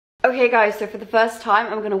Okay guys, so for the first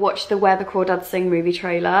time I'm gonna watch the Where the Crawdads Sing movie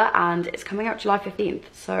trailer, and it's coming out July 15th,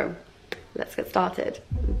 so let's get started.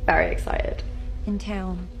 I'm very excited. In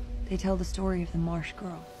town, they tell the story of the marsh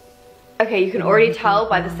girl. Okay, you can already tell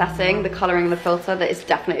by the setting, the colouring and the filter that it's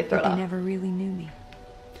definitely a thriller. But they never really knew me.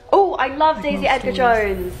 Oh, I love Daisy Edgar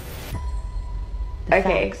Jones!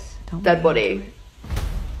 Okay, dead body.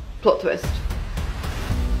 Plot twist.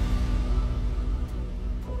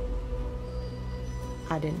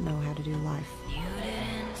 I didn't know how to do life.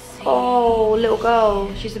 Oh, little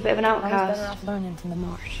girl. She's a bit of an outcast. I was better off learning from the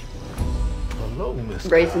marsh. Hello, Miss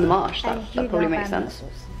Raised in the marsh. That probably makes sense.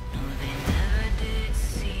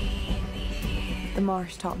 The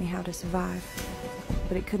marsh taught me how to survive,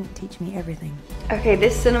 but it couldn't teach me everything. Okay,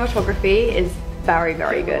 this cinematography is very,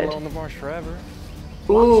 very good. On the marsh forever.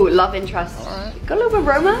 Ooh, love interest. Got a little bit of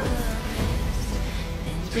romance.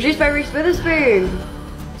 It's produced by Reese Witherspoon.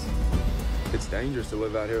 It's dangerous to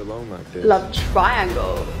live out here alone like this. Love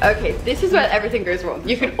triangle. Okay, this is where everything goes wrong.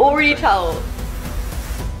 You can already tell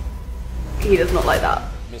he does not like that.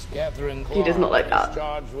 Miss Catherine Clark He does not like that. is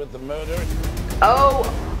charged with the murder Oh,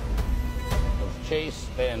 of Chase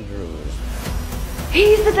Andrews.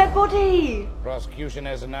 he's the dead body. Prosecution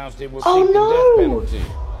has announced it will Oh, seek no. the death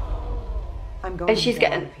penalty. I'm going And she's to get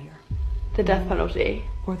getting out of here. the death penalty.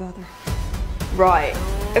 Or the other. Right.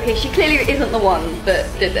 Okay, she clearly isn't the one that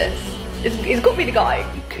did this. It's got to be the guy.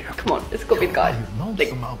 Come on, it's got to be the guy.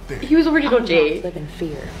 Like, he was already dodgy. Live in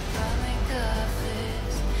fear.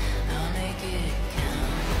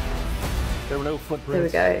 There were no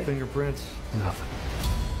footprints, There we go. fingerprints, nothing.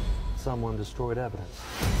 Someone destroyed evidence.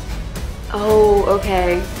 Oh,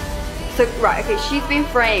 okay. So, right, okay, she's been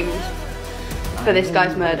framed for this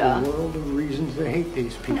guy's murder. A world of reasons to hate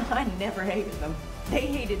these people. No, I never hated them. They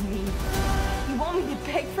hated me. You want me to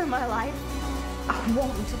beg for my life? I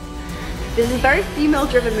won't. This is a very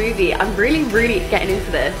female-driven movie. I'm really, really getting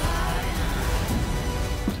into this.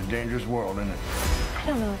 It's a dangerous world, isn't it? I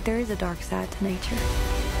don't know if there is a dark side to nature.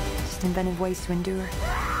 Just inventive ways to endure.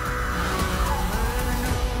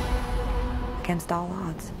 Against all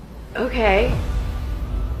odds. Okay.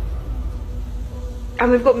 And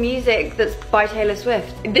we've got music that's by Taylor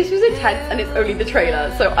Swift. This was intense and it's only the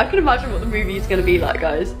trailer, so I can imagine what the movie is gonna be like,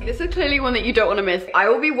 guys. This is clearly one that you don't wanna miss. I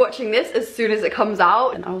will be watching this as soon as it comes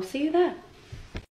out, and I will see you there.